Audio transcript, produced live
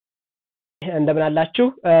እንደምን አላችሁ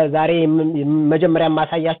ዛሬ መጀመሪያ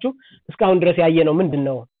ማሳያችሁ እስካሁን ድረስ ያየነው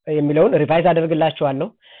ምንድነው የሚለውን ሪቫይዝ አደርግላችኋለሁ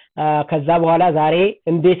ከዛ በኋላ ዛሬ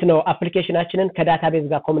እንዴት ነው አፕሊኬሽናችንን ከዳታቤዝ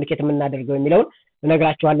ጋር ኮሙኒኬት የምናደርገው የሚለውን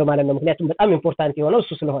እነግራችኋለሁ ማለት ነው ምክንያቱም በጣም ኢምፖርታንት የሆነው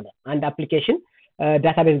እሱ ስለሆነ አንድ አፕሊኬሽን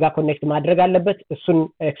ዳታቤዝ ጋር ኮኔክት ማድረግ አለበት እሱን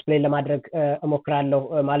ኤክስፕሌን ለማድረግ እሞክራለሁ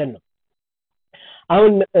ማለት ነው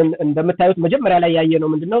አሁን እንደምታዩት መጀመሪያ ላይ ያየነው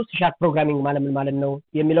ምንድነው C# ፕሮግራሚንግ ማለት ነው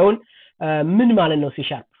የሚለውን ምን ማለት ነው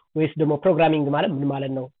C# ወይስ ደግሞ ፕሮግራሚንግ ማለት ምን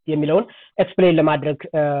ማለት ነው የሚለውን ኤክስፕሌን ለማድረግ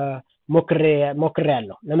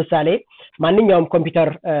ሞክሬያለሁ ለምሳሌ ማንኛውም ኮምፒውተር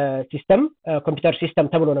ሲስተም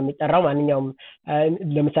ተብሎ ነው የሚጠራው ማንኛውም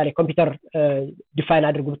ለምሳሌ ኮምፒውተር ዲፋይን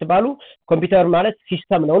አድርጉ ብትባሉ ኮምፒውተር ማለት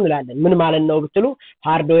ሲስተም ነው እንላለን ምን ማለት ነው ብትሉ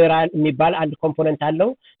ሃርድዌር የሚባል አንድ ኮምፖነንት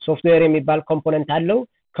አለው ሶፍትዌር የሚባል ኮምፖነንት አለው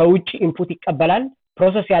ከውጭ ኢንፑት ይቀበላል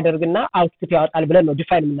ፕሮሰስ ያደርግና አውትፑት ያወጣል ብለን ነው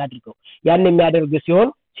ዲፋይን የምናደርገው ያን የሚያደርግ ሲሆን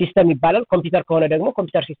ሲስተም ይባላል ኮምፒውተር ከሆነ ደግሞ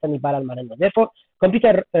ኮምፒውተር ሲስተም ይባላል ማለት ነው therefore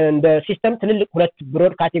ኮምፒውተር እንደ ሲስተም ትልልቅ ሁለት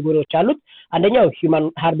ብሮድ ካቴጎሪዎች አሉት አንደኛው ሂዩማን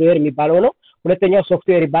ሃርድዌር የሚባለው ነው ሁለተኛው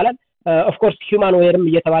ሶፍትዌር ይባላል ኦፍ ኮርስ ሂዩማን ዌርም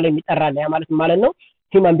እየተባለ የሚጠራል ያ ማለት ነው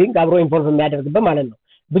ሂዩማን ቢንግ አብሮ ኢንቮልቭ የሚያደርግበት ማለት ነው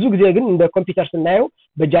ብዙ ጊዜ ግን እንደ ኮምፒውተር ስናየው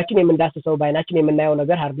በእጃችን የምንዳስሰው ባይናችን የምናየው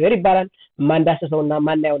ነገር ሃርድዌር ይባላል ማንዳስሰውና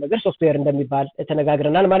ማናየው ነገር ሶፍትዌር እንደሚባል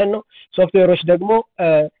ተነጋግረናል ማለት ነው ሶፍትዌሮች ደግሞ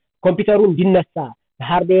ኮምፒውተሩ እንዲነሳ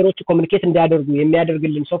ሃርድዌሮች ኮሙኒኬት እንዲያደርጉ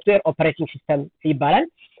የሚያደርግልን ሶፍትዌር ኦፐሬቲንግ ሲስተም ይባላል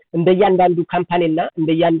እንደያንዳንዱ ካምፓኒና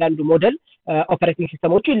እንደያንዳንዱ ሞዴል ኦፐሬቲንግ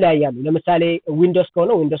ሲስተሞች ይለያያሉ ለምሳሌ ዊንዶውስ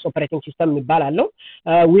ከሆነ ዊንዶውስ ኦፐሬቲንግ ሲስተም ይባላል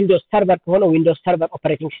ዊንዶውስ ሰርቨር ከሆነ ዊንዶውስ ሰርቨር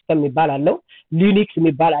ኦፐሬቲንግ ሲስተም ይባላል ሊነክስ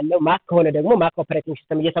ይባላል ማክ ከሆነ ደግሞ ማክ ኦፐሬቲንግ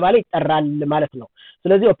ሲስተም እየተባለ ይጠራል ማለት ነው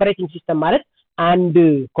ስለዚህ ኦፐሬቲንግ ሲስተም ማለት አንድ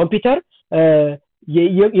ኮምፒውተር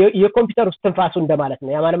የኮምፒውተር እስትንፋሱ እንደማለት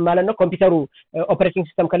ነው ያ ማለት ነው ኮምፒውተሩ ኦፐሬቲንግ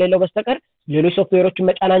ሲስተም ከሌለው በስተቀር ሌሎች ሶፍትዌሮችን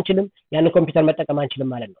መጫን አንችልም ያን ኮምፒውተር መጠቀም አንችልም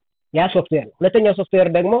ማለት ነው ያ ሶፍትዌር ነው ሁለተኛው ሶፍትዌር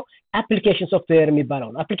ደግሞ አፕሊኬሽን ሶፍትዌር የሚባለው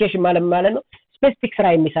ነው አፕሊኬሽን ማለት ነው ስፔሲፊክ ስራ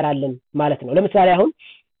የሚሰራልን ማለት ነው ለምሳሌ አሁን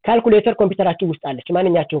ካልኩሌተር ኮምፒውተራችን ውስጥ አለች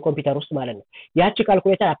ማንኛውም ኮምፒውተር ውስጥ ማለት ነው ያቺ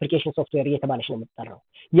ካልኩሌተር አፕሊኬሽን ሶፍትዌር እየተባለች ነው የምትጠራው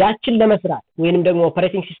ያቺን ለመስራት ወይንም ደግሞ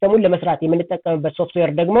ኦፐሬቲንግ ሲስተሙን ለመስራት የምንጠቀምበት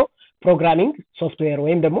ሶፍትዌር ደግሞ ፕሮግራሚንግ ሶፍትዌር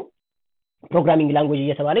ወይም ደግሞ ፕሮግራሚንግ ላንጉዌጅ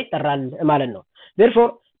እየተባለ ይጠራል ማለት ነው therefore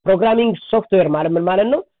ፕሮግራሚንግ ሶፍትዌር ማለት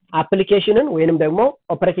ነው አፕሊኬሽንን ወይንም ደግሞ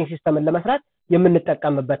ኦፐሬቲንግ ሲስተምን ለመስራት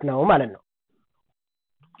የምንጠቀምበት ነው ማለት ነው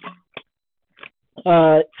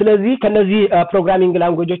ስለዚህ ከነዚህ ፕሮግራሚንግ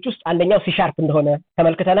ላንጉዌጆች ውስጥ አንደኛው C# እንደሆነ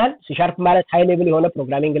ተመልክተናል C# ማለት ሃይ ሌቭል የሆነ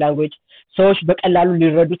ፕሮግራሚንግ ላንጉዌጅ ሰዎች በቀላሉ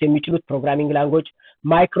ሊረዱት የሚችሉት ፕሮግራሚንግ ላንጉዌጅ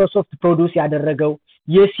ማይክሮሶፍት ፕሮዲዩስ ያደረገው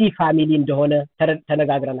የሲ ፋሚሊ እንደሆነ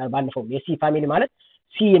ተነጋግረናል ባለፈው የሲ ፋሚሊ ማለት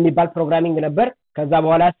ሲ የሚባል ፕሮግራሚንግ ነበር ከዛ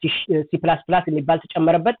በኋላ C++ የሚባል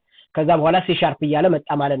ተጨመረበት ከዛ በኋላ C# እያለ መጣ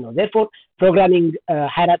ማለት ነው therefore ፕሮግራሚንግ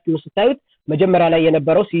ሃይራርኪ ውስጥ ታዩት መጀመሪያ ላይ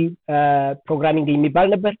የነበረው C ፕሮግራሚንግ የሚባል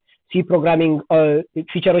ነበር C ፕሮግራሚንግ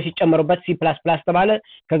ፊቸሮች ሲጨመሩበት C++ ተባለ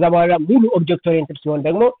ከዛ በኋላ ሙሉ ኦብጀክት ኦሪየንትድ ሲሆን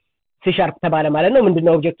ደግሞ C# ተባለ ማለት ነው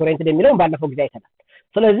ምንድነው ኦብጀክት ኦሪየንትድ የሚለው ባለፈው ጊዜ አይተናል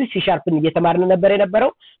ስለዚህ C# እየተማርን ነበር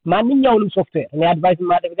የነበረው ማንኛውንም ሶፍትዌር እኔ አድቫይስ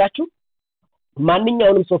ማድረጋችሁ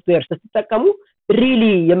ማንኛውንም ሶፍትዌር ስትጠቀሙ ሪሊ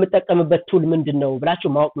የምትጠቀምበት ቱል ምንድነው ብላችሁ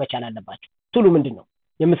ማወቅ መቻል አለባችሁ ቱሉ ምንድነው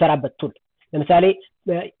የምሰራበት ቱል ለምሳሌ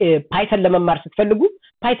ፓይተን ለመማር ስትፈልጉ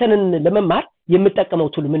ፓይተንን ለመማር የምትጠቀመው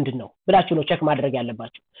ቱል ምንድነው ብላችሁ ነው ቼክ ማድረግ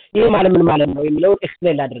ያለባችሁ ይሄ ምን ማለት ነው የሚለው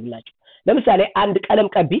ኤክስፕሌን ላድርግላችሁ ለምሳሌ አንድ ቀለም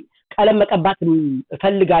ቀቢ ቀለም መቀባት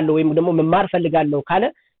ፈልጋለሁ ወይም ደግሞ መማር ፈልጋለሁ ካለ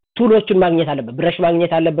ቱሎችን ማግኘት አለበት ብረሽ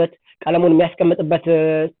ማግኘት አለበት ቀለሙን የሚያስቀምጥበት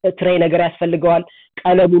ትሬ ነገር ያስፈልገዋል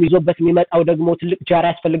ቀለሙን ይዞበት የሚመጣው ደግሞ ትልቅ ጃር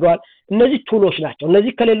ያስፈልገዋል እነዚህ ቱሎች ናቸው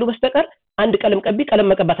እነዚህ ከሌሉ በስተቀር አንድ ቀለም ቀቢ ቀለም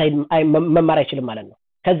መቀባት መማር አይችልም ማለት ነው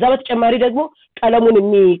ከዛ በተጨማሪ ደግሞ ቀለሙን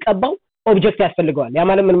የሚቀባው ኦብጀክት ያስፈልገዋል ያ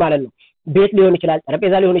ምን ማለት ነው ቤት ሊሆን ይችላል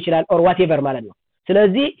ጠረጴዛ ሊሆን ይችላል ኦር ዋትኤቨር ማለት ነው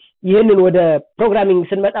ስለዚህ ይሄንን ወደ ፕሮግራሚንግ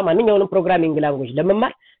ስንመጣ ማንኛውንም ፕሮግራሚንግ ላንጉዌጅ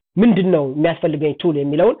ለመማር ምንድነው የሚያስፈልገኝ ቱል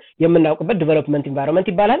የሚለውን የምናውቅበት ዴቨሎፕመንት ኢንቫይሮንመንት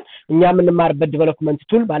ይባላል እኛ የምንማርበት ዴቨሎፕመንት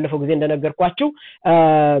ቱል ባለፈው ጊዜ እንደነገርኳችሁ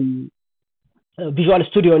ቪዥዋል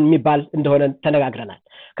ስቱዲዮ የሚባል እንደሆነ ተነጋግረናል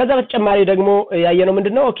ከዛ በተጨማሪ ደግሞ ያየነው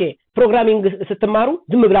ምንድነው ኦኬ ፕሮግራሚንግ ስትማሩ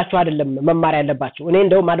ዝም ብላችሁ አይደለም መማር ያለባችሁ እኔ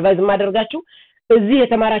እንደውም አድቫይስ ማድረጋችሁ እዚህ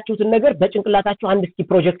የተማራችሁትን ነገር በጭንቅላታችሁ አንድ እስኪ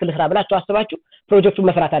ፕሮጀክት ልስራ ብላችሁ አስባችሁ ፕሮጀክቱን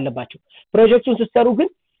መስራት አለባችሁ ፕሮጀክቱን ስትሰሩ ግን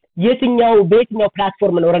በየትኛው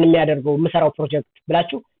ፕላትፎርም ነው ረን የሚያደርገው የምሰራው ፕሮጀክት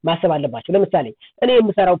ብላችሁ ማሰብ አለባችሁ ለምሳሌ እኔ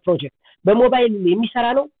የምሰራው ፕሮጀክት በሞባይል የሚሰራ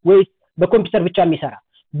ነው ወይስ በኮምፒውተር ብቻ የሚሰራ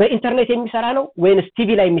በኢንተርኔት የሚሰራ ነው ወይስ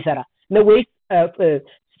ቲቪ ላይ የሚሰራ ነው ወይስ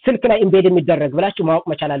ስልክ ላይ ኢምቤድ የሚደረግ ብላችሁ ማወቅ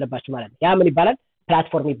መቻል አለባችሁ ማለት ነው ያ ምን ይባላል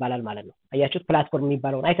ፕላትፎርም ይባላል ማለት ነው አያችሁት ፕላትፎርም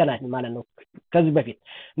የሚባለው አይተናል ማለት ነው ከዚህ በፊት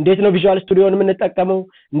እንዴት ነው ቪዥዋል ስቱዲዮን የምንጠቀመው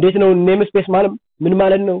እንዴት ነው ኔም ስፔስ ምን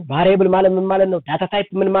ማለት ነው ቫሪያብል ማለት ምን ማለት ነው ዳታ ታይፕ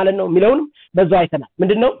ምን ማለት ነው የሚለውንም በዛው አይተናል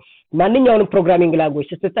ምንድነው ማንኛውንም ፕሮግራሚንግ ላንጉዌጅ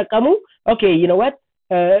ስትጠቀሙ ኦኬ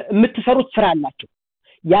የምትሰሩት ስራ አላችሁ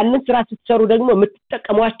ያንን ስራ ስትሰሩ ደግሞ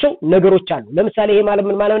የምትጠቀሟቸው ነገሮች አሉ ለምሳሌ ይሄ ማለት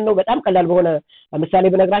ምን ማለት ነው በጣም ቀላል በሆነ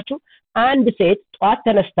ምሳሌ ብነግራችሁ አንድ ሴት ጧት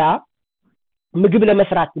ተነስታ ምግብ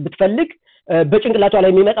ለመስራት ብትፈልግ በጭንቅላቷ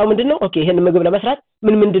ላይ የሚመጣው ምንድነው ኦኬ ይሄን ምግብ ለመስራት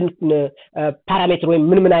ምንድን ፓራሜትር ወይ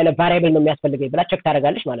ምን አይነት ቫሪያብል ነው የሚያስፈልገኝ ብላ ቼክ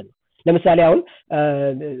ታደርጋለች ማለት ነው ለምሳሌ አሁን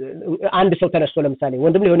አንድ ሰው ተነስቶ ለምሳሌ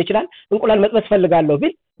ወንድም ሊሆን ይችላል እንቁላል መጥበስ ፈልጋለሁ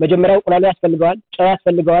ቢል መጀመሪያ እንቁላሉ ያስፈልገዋል ጨው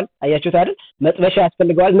ያስፈልገዋል አያችሁት አይደል መጥበሻ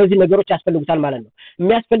ያስፈልገዋል እነዚህ ነገሮች ያስፈልጉታል ማለት ነው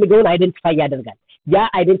የሚያስፈልገውን አይደንቲፋይ ያደርጋል ያ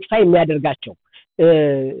አይደንቲፋይ የሚያደርጋቸው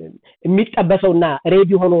የሚጠበሰውና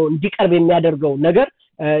ሬዲ ሆኖ እንዲቀርብ የሚያደርገው ነገር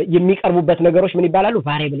የሚቀርቡበት ነገሮች ምን ይባላሉ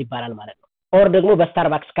ቫሪያብል ይባላል ማለት ነው ኦር ደግሞ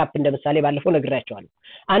በስታርባክስ ካፕ እንደምሳሌ ባለፈው ነግራቸዋለሁ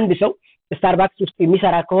አንድ ሰው ስታርባክስ ውስጥ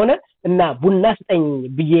የሚሰራ ከሆነ እና ቡና ስጠኝ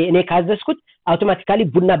ብዬ እኔ ካዘዝኩት አውቶማቲካሊ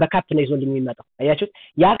ቡና በካፕ ነው ይዞልኝ የሚመጣው አያችሁት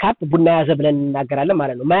ያ ካፕ ቡና ያዘ ብለን እናገራለን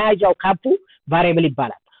ማለት ነው ማያጃው ካፑ ቫሪያብል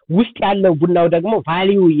ይባላል ውስጥ ያለው ቡናው ደግሞ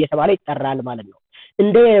ቫልዩ እየተባለ ይጠራል ማለት ነው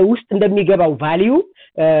እንደ ውስጥ እንደሚገባው ቫልዩ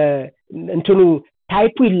እንትኑ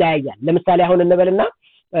ታይፑ ይለያያል ለምሳሌ አሁን እንበልና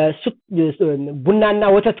ቡናና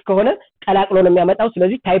ወተት ከሆነ ቀላቅሎ ነው የሚያመጣው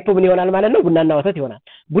ስለዚህ ታይፑ ምን ይሆናል ማለት ነው ቡናና ወተት ይሆናል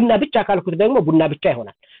ቡና ብቻ ካልኩት ደግሞ ቡና ብቻ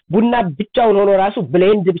ይሆናል ቡና ብቻውን ሆኖ ራሱ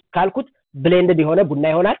ብሌንድ ካልኩት ብሌንድ የሆነ ቡና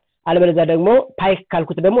ይሆናል አለበለዚያ ደግሞ ፓይክ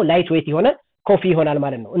ካልኩት ደግሞ ላይት ዌት የሆነ ኮፊ ይሆናል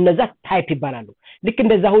ማለት ነው እነዛ ታይፕ ይባላሉ ልክ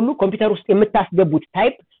እንደዛ ሁሉ ኮምፒውተር ውስጥ የምታስገቡት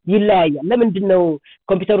ታይፕ ይለያያል ለምንድነው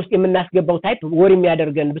ኮምፒውተር ውስጥ የምናስገባው ታይፕ ወር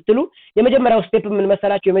የሚያደርገን ብትሉ የመጀመሪያው ስቴፕ ምን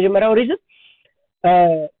መሰላችሁ የመጀመሪያው ሪዝን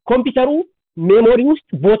ኮምፒውተሩ ሜሞሪ ውስጥ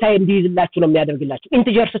ቦታ እንዲይዝላችሁ ነው የሚያደርግላችሁ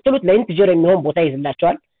ኢንቲጀር ስትሉት ለኢንቲጀር የሚሆን ቦታ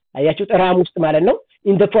ይይዝላችኋል አያችሁት ራም ውስጥ ማለት ነው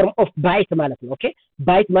in the form of byte ማለት ነው ኦኬ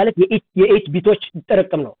ባይት ማለት የ8 ቢቶች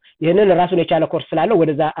ጥርቅም ነው ይሄንን ራሱን የቻለ ኮርስ ስላለው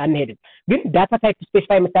ወደዛ አንሄድም ግን ዳታ ታይፕ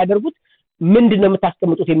ስፔሲፋይ የምታደርጉት ምንድነው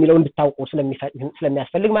የምታስቀምጡት የሚለው እንድታውቁ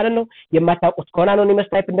ስለሚያስፈልግ ማለት ነው የማታውቁት ከሆነ አኖኒመስ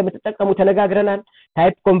ታይፕ እንደምትጠቀሙ ተነጋግረናል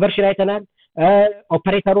ታይፕ ኮንቨርሽን አይተናል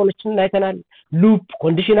ኦፐሬተሮችን አይተናል ሉፕ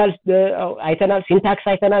ኮንዲሽናል አይተናል ሲንታክስ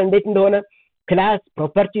አይተናል እንዴት እንደሆነ ክላስ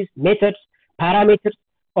ፕሮፐርቲስ ሜተድስ ፓራሜትርስ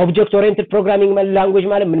ኦብጀክት ኦሪየንትድ ፕሮግራሚንግ ላንጉዌጅ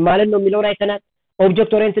ማለት ምን ማለት ነው የሚለው አይተናል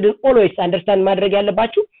ኦብጀክት ኦሪየንትድን ኦልዌይስ አንደርስታንድ ማድረግ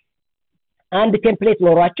ያለባችሁ አንድ ቴምፕሌት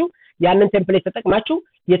ኖሯችሁ ያንን ቴምፕሌት ተጠቅማችሁ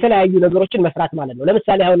የተለያዩ ነገሮችን መስራት ማለት ነው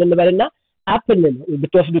ለምሳሌ አሁን እንበልና አፕል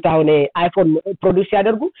ብትወስዱት አሁን አይፎን ፕሮዲዩስ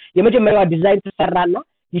ያደርጉ የመጀመሪያው ዲዛይን ተሰራና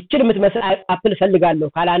ይችን የምትመስል አፕል ፈልጋለሁ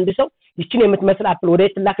ካለ አንድ ሰው ይችን የምትመስል አፕል ወደ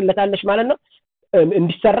ትላክለታለሽ ማለት ነው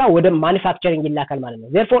እንዲሰራ ወደ ማኑፋክቸሪንግ ይላካል ማለት ነው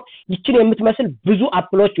therefore ይችን የምትመስል ብዙ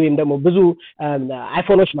አፕሎች ወይም ደግሞ ብዙ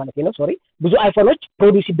አይፎኖች ማለት ነው ብዙ አይፎኖች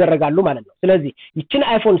ፕሮዲዩስ ይደረጋሉ ማለት ነው ስለዚህ ይችን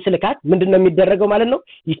አይፎን ስልካት ምንድነው የሚደረገው ማለት ነው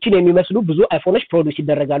ይችን የሚመስሉ ብዙ አይፎኖች ፕሮዲዩስ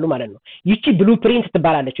ይደረጋሉ ማለት ነው ይቺ ብሉፕሪንት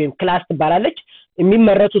ትባላለች ወይም ክላስ ትባላለች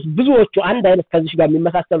የሚመረቱት ብዙዎቹ አንድ አይነት ከዚህ ጋር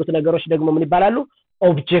የሚመሳሰሉት ነገሮች ደግሞ ምን ይባላሉ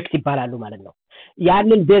ኦብጀክት ይባላሉ ማለት ነው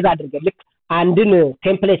ያንን ቤዝ አድርገን ልክ አንድን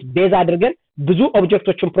ቴምፕሌት ቤዝ አድርገን ብዙ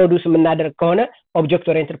ኦብጀክቶችን ፕሮዲዩስ የምናደርግ ከሆነ ኦብጀክት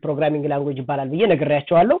ኦሪየንትድ ፕሮግራሚንግ ላንጉዌጅ ይባላል ብዬ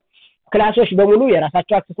ነግሬያቸዋለሁ ክላሶች በሙሉ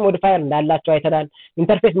የራሳቸው አክሰስ ሞዲፋየር እንዳላቸው አይተናል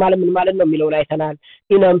ኢንተርፌስ ማለት ምን ማለት ነው የሚለውን አይተናል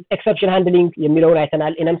ኢነምስ ኤክሰፕሽን ሃንድሊንግ የሚለውን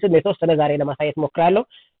አይተናል ኢነምስን የተወሰነ ዛሬ ለማሳየት ሞክራለሁ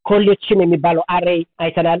ኮሌክሽን የሚባለው አሬይ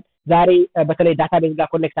አይተናል ዛሬ በተለይ ዳታቤዝ ጋር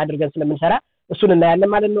ኮኔክት አድርገን ስለምንሰራ እሱን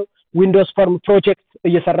እናያለን ማለት ነው ዊንዶውስ ፎርም ፕሮጀክት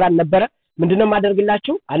እየሰራን ነበር ምንድነው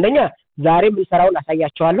ማደርግላችሁ አንደኛ ዛሬ ምንሰራውን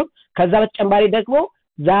አሳያችኋለሁ ከዛ በተጨማሪ ደግሞ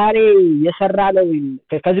ዛሬ የሰራነው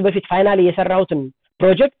ከዚህ በፊት ፋይናሊ የሰራሁትን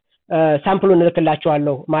ፕሮጀክት ሳምፕሉን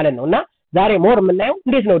ልክላችኋለሁ ማለት ነውና ዛሬ ሞር የምናየው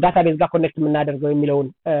እንዴት ነው ዳታቤዝ ጋር ኮኔክት የምናደርገው የሚለውን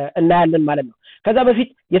እናያለን ማለት ነው ከዛ በፊት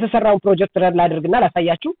የተሰራውን ፕሮጀክት ረን ላድርግና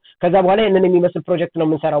ላሳያችሁ ከዛ በኋላ ይሄንን የሚመስል ፕሮጀክት ነው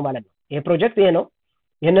የምንሰራው ማለት ነው ይሄ ፕሮጀክት ይሄ ነው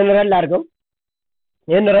ይሄንን ረን ላድርገው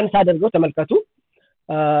ይሄን ረን ሳደርገው ተመልከቱ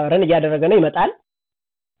ረን እያደረገ ነው ይመጣል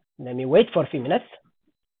let me wait for a few minutes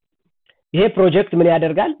ይሄ ፕሮጀክት ምን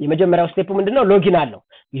ያደርጋል የመጀመሪያው ስቴፕ ምንድነው ሎጊን አለው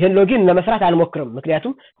ይሄን ሎጊን ለመስራት አልሞክርም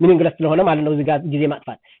ምክንያቱም ሚኒንግለስ ስለሆነ ማለት ነው እዚህ ጋር ጊዜ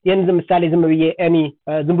ማጥፋት ይሄን ምሳሌ ዝም ብዬ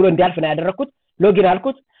ዝም ብሎ እንዲያልፍ ነው ያደረኩት ሎጊን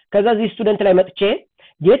አልኩት ከዛ እዚህ ስቱደንት ላይ መጥቼ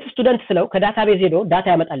ጌት ስቱደንት ስለው ከዳታቤዝ ሄዶ ዳታ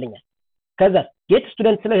ያመጣልኛል ከዛ ጌት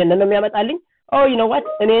ስቱደንት ስለው ይሄንን ነው የሚያመጣልኝ you know what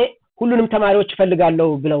እኔ ሁሉንም ተማሪዎች ፈልጋለሁ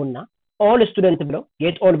ብለውና ኦል ስቱደንት ብለው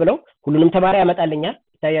ጌት ኦል ብለው ሁሉንም ተማሪ ያመጣልኛል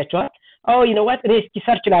ይታያቸዋል you know what እኔ እስኪ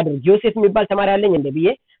ሰርች ላድርግ ዮሴፍ የሚባል ተማሪ አለኝ እንደ ብዬ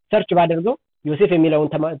ሰርች ባደርገው ዮሴፍ የሚለውን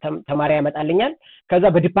ተማሪ ያመጣልኛል ከዛ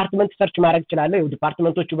በዲፓርትመንት ሰርች ማድረግ ይችላል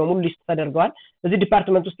ዲፓርትመንቶቹ በሙሉ ሊስት ተደርገዋል እዚህ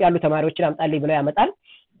ዲፓርትመንት ውስጥ ያሉ ተማሪዎችን አምጣልኝ ብለው ያመጣል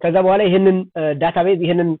ከዛ በኋላ ይሄንን ዳታቤዝ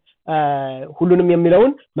ይሄንን ሁሉንም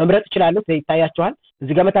የሚለውን መምረጥ ይችላል ይታያቸዋል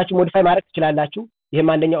እዚህ ጋር መታችሁ ሞዲፋይ ማድረግ ትችላላችሁ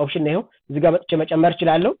ይሄም አንደኛው ኦፕሽን ነው እዚህ ጋር መጥቼ መጨመር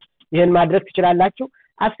ይችላል ይሄን ማድረግ ትችላላችሁ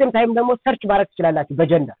አስከም ታይም ደግሞ ሰርች ማድረግ ትችላላችሁ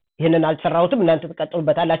በጀንደር ይሄንን አልሰራውትም እናንተ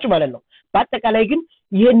ተቀጥሉበታላችሁ ማለት ነው በአጠቃላይ ግን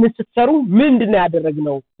ይሄንን ስትሰሩ ምንድነው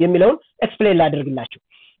ያደረግነው የሚለውን ኤክስፕሌን ላድርግላችሁ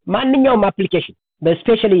ማንኛውም አፕሊኬሽን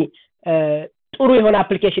በስፔሻሊ ጥሩ የሆነ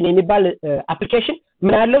አፕሊኬሽን የሚባል አፕሊኬሽን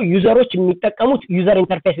ምን አለው ዩዘሮች የሚጠቀሙት ዩዘር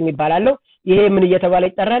ኢንተርፌስ የሚባል አለው ይሄ ምን እየተባለ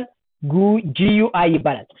ይጠራል GUI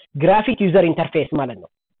ይባላል ግራፊክ ዩዘር ኢንተርፌስ ማለት ነው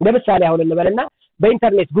ለምሳሌ አሁን እንበልና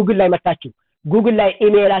በኢንተርኔት ጉግል ላይ መጣችሁ ጉግል ላይ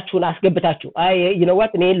ኢሜይላችሁን አስገብታችሁ አይ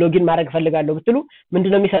ይነዋት እኔ ሎጊን ማድረግ ፈልጋለሁ ብትሉ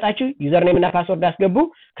ምንድነው የሚሰጣችሁ ዩዘር ኔም እና ፓስወርድ አስገቡ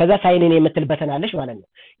ከዛ ሳይን ኢን የምትል በተን አለሽ ማለት ነው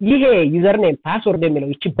ይሄ ዩዘር ኔም ፓስወርድ የሚለው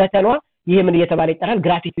እቺ በተኗ ይሄ ምን እየተባለ ይጠራል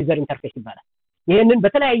ግራፊክ ዩዘር ኢንተርፌስ ይባላል ይሄንን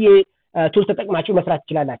በተለያየ ቱል ተጠቅማችሁ መስራት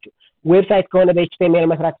ትችላላችሁ ዌብሳይት ከሆነ በኤችቲኤምኤል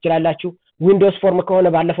መስራት ትችላላችሁ ዊንዶውስ ፎርም ከሆነ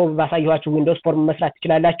ባለፈው ባሳየኋችሁ ዊንዶውስ ፎርም መስራት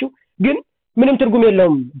ትችላላችሁ ግን ምንም ትርጉም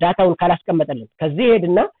የለውም ዳታውን ካላስቀመጠልን ከዚህ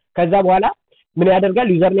ሄድና ከዛ በኋላ ምን ያደርጋል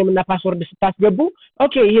ዩዘር ኔም እና ፓስወርድ ስታስገቡ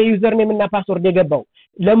ኦኬ ይሄ ዩዘር ኔም እና ፓስወርድ የገባው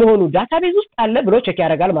ለመሆኑ ዳታቤዝ ውስጥ አለ ብሎ ቼክ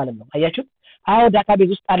ያደርጋል ማለት ነው አያችሁ አዎ ዳታቤዝ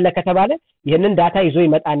ውስጥ አለ ከተባለ ይሄንን ዳታ ይዞ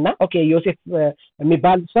ይመጣና ኦኬ ዮሴፍ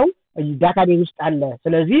የሚባል ሰው ዳታቤዝ ውስጥ አለ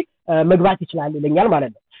ስለዚህ መግባት ይችላል ይለኛል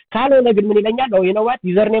ማለት ነው ካልሆነ ግን ምን ይለኛል ነው የነዋት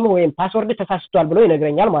ዩዘር ኔም ወይም ፓስወርድ ተሳስቷል ብሎ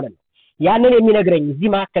ይነግረኛል ማለት ነው ያንን የሚነግረኝ እዚህ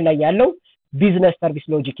መካከል ላይ ያለው ቢዝነስ ሰርቪስ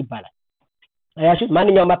ሎጂክ ይባላል አያችሁ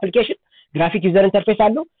ማንኛውም አፕሊኬሽን ግራፊክ ዩዘር ኢንተርፌስ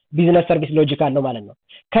አለው ቢዝነስ ሰርቪስ ሎጂክ አለው ማለት ነው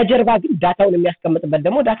ከጀርባ ግን ዳታውን የሚያስቀምጥበት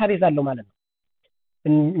ደግሞ ዳታቤዝ አለው ማለት ነው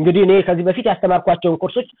እንግዲህ እኔ ከዚህ በፊት ያስተማርኳቸውን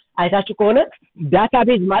ኮርሶች አይታችሁ ከሆነ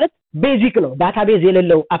ዳታቤዝ ማለት ቤዚክ ነው ዳታቤዝ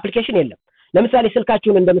የሌለው አፕሊኬሽን የለም ለምሳሌ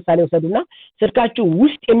ስልካችሁን እንደምሳሌ ወሰዱና ስልካችሁ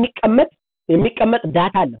ውስጥ የሚቀመጥ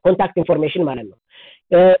ዳታ አለ ኮንታክት ኢንፎርሜሽን ማለት ነው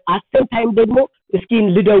አሰም ታይም ደግሞ እስኪን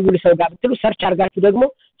ልደውል ሰው ጋር ብትሉ ሰርች አርጋችሁ ደግሞ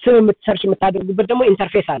ስም ሰርች የምታደርጉበት ደግሞ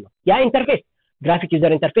ኢንተርፌስ አለ ያ ኢንተርፌስ ግራፊክ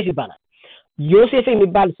ዩዘር ኢንተርፌስ ይባላል ዮሴፍ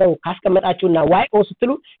የሚባል ሰው ካስቀመጣችሁና ዋይኦ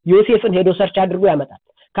ስትሉ ዮሴፍን ሄዶ ሰርች አድርጎ ያመጣል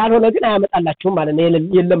ካልሆነ ግን አያመጣላችሁም ማለት ነው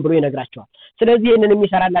የለም ብሎ ይነግራችኋል ስለዚህ ይሄንን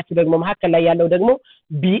የሚሰራላችሁ ደግሞ መሐከል ላይ ያለው ደግሞ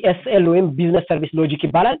BSL ወይም ቢዝነስ ሰርቪስ ሎጂክ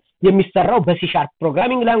ይባላል የሚሰራው በC#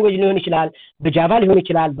 ፕሮግራሚንግ ላንጉዌጅ ሊሆን ይችላል በጃቫ ሊሆን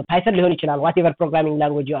ይችላል በፓይተን ሊሆን ይችላል whatever programming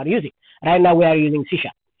language you are using right now we are using C#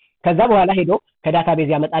 ከዛ በኋላ ሄዶ ከዳታቤዝ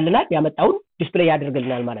ያመጣልናል ያመጣውን ዲስፕሌይ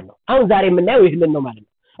ያደርግልናል ማለት ነው አሁን ዛሬ የምናየው ይሄንን ነው ማለት ነው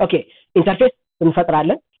ኦኬ ኢንተርፌስ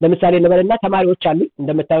እንፈጥራለን ለምሳሌ ለበለና ተማሪዎች አሉ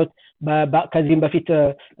እንደምታዩት ከዚህም በፊት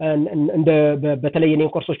እንደ በተለየ ኔም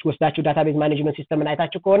ኮርሶች ወስዳችሁ ዳታቤዝ ማኔጅመንት ሲስተምን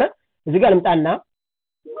አይታችሁ ከሆነ እዚህ ጋር ልምጣና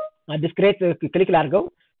አዲስ ክሬት ክሊክ ላድርገው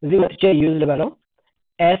እዚህ መጥቼ ዩዝ ልበለው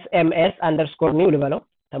SMS_new ልበለው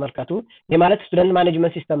ተመልከቱ ይሄ ማለት ስቱደንት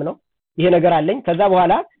ማኔጅመንት ሲስተም ነው ይሄ ነገር አለኝ ከዛ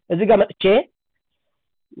በኋላ እዚህ ጋር መጥቼ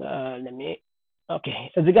ኦኬ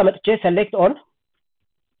እዚህ ጋር መጥቼ select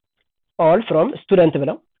all from student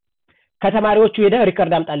ብለው ከተማሪዎቹ ሄደ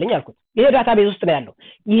ሪከርድ አምጣልኝ አልኩት ይሄ ዳታቤዝ ውስጥ ነው ያለው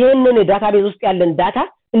ይሄንን ዳታቤዝ ውስጥ ያለን ዳታ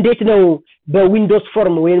እንዴት ነው በዊንዶውስ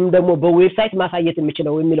ፎርም ወይንም ደግሞ በዌብሳይት ማሳየት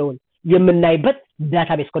የሚችለው የሚለውን የምናይበት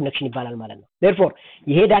ዳታቤዝ ኮኔክሽን ይባላል ማለት ነው therefore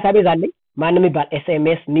ይሄ ዳታቤዝ አለኝ ማንም ይባል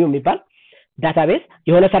SMS new የሚባል ዳታቤዝ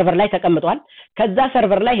የሆነ ሰርቨር ላይ ተቀምጧል ከዛ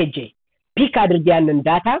ሰርቨር ላይ ሄጄ ፒክ አድርጌ ያንን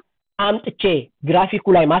ዳታ አምጥቼ ግራፊኩ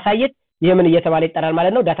ላይ ማሳየት ይሄ ምን እየተባለ ይጠራል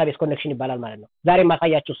ማለት ነው ዳታቤዝ ኮኔክሽን ይባላል ማለት ነው ዛሬ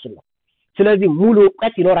ማሳያችሁ እሱ ነው ስለዚህ ሙሉ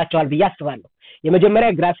እውቀት ይኖራቸዋል ብዬ አስባለሁ የመጀመሪያ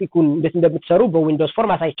ግራፊኩን እንዴት እንደምትሰሩ በዊንዶውስ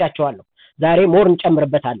ፎርም አሳይቻችኋለሁ ዛሬ ሞር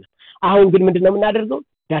እንጨምርበታለን አሁን ግን ምንድነው የምናደርገው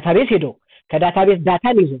ዳታቤዝ ሄዶ ከዳታቤዝ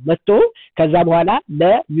ዳታን ይዞ መጥቶ ከዛ በኋላ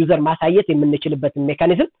ለዩዘር ማሳየት የምንችልበት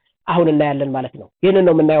ሜካኒዝም አሁን እናያለን ማለት ነው ይሄንን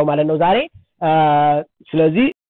ነው የምናየው ማለት ነው ዛሬ ስለዚህ